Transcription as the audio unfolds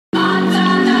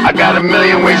I got a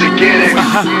million ways to get it.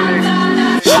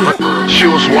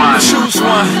 Choose one. Choose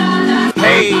one.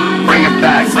 Hey, bring it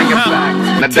back, bring it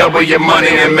back. Now double your money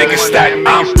and make it stack. I'm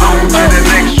on to the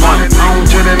next one. On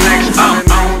to the next one.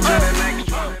 On to the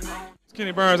next one.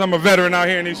 Kenny Burns, I'm a veteran out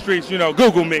here in these streets. You know,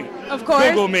 Google me. Of course.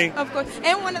 Google me. Of course.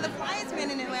 And one of the flyest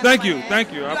men in Atlanta. Thank you,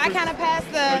 thank you. Do I kind of pass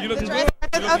the looking dress?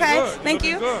 good. Okay, Good. thank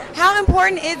you. Good. How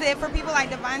important is it for people like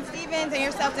Devyne and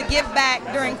yourself to give back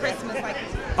during Christmas like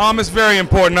this? It's very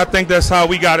important. I think that's how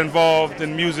we got involved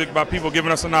in music, by people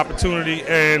giving us an opportunity,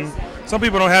 and some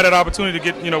people don't have that opportunity to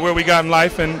get, you know, where we got in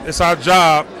life, and it's our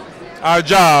job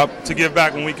to give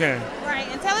back when we can. Right,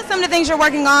 and tell us some of the things you're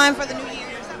working on for the new year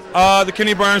or something. The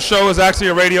Kenny Burns Show is actually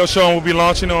a radio show, and we'll be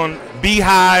launching on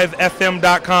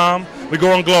BeehiveFM.com. We're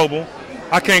going global.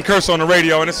 I can't curse on the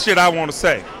radio, and it's shit I want to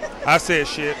say. I said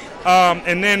shit.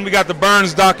 And then we got the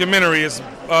Burns documentary. It's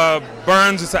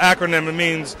Burns is an acronym. It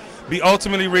means be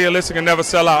ultimately realistic and never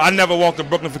sell out. I never walked to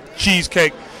Brooklyn for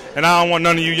cheesecake, and I don't want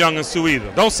none of you youngins to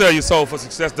either. Don't sell your soul for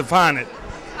success. Define it.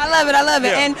 I love it. I love it.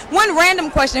 Yeah. And one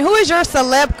random question: who is your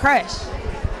celeb crush?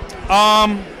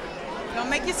 Don't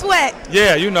make you sweat.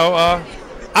 Yeah, you know,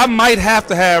 I might have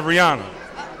to have Rihanna.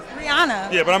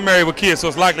 Rihanna. Yeah, but I'm married with kids, so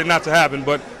it's likely not to happen.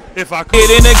 But if I could. Get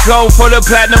in the go for the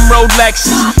platinum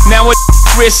Rolexes. Now a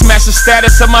wrist match the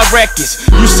status of my records.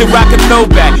 Used to rock a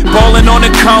throwback, ballin' on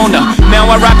the corner. Now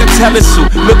I rock a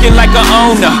telesuit, looking like a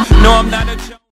owner. No, I'm not a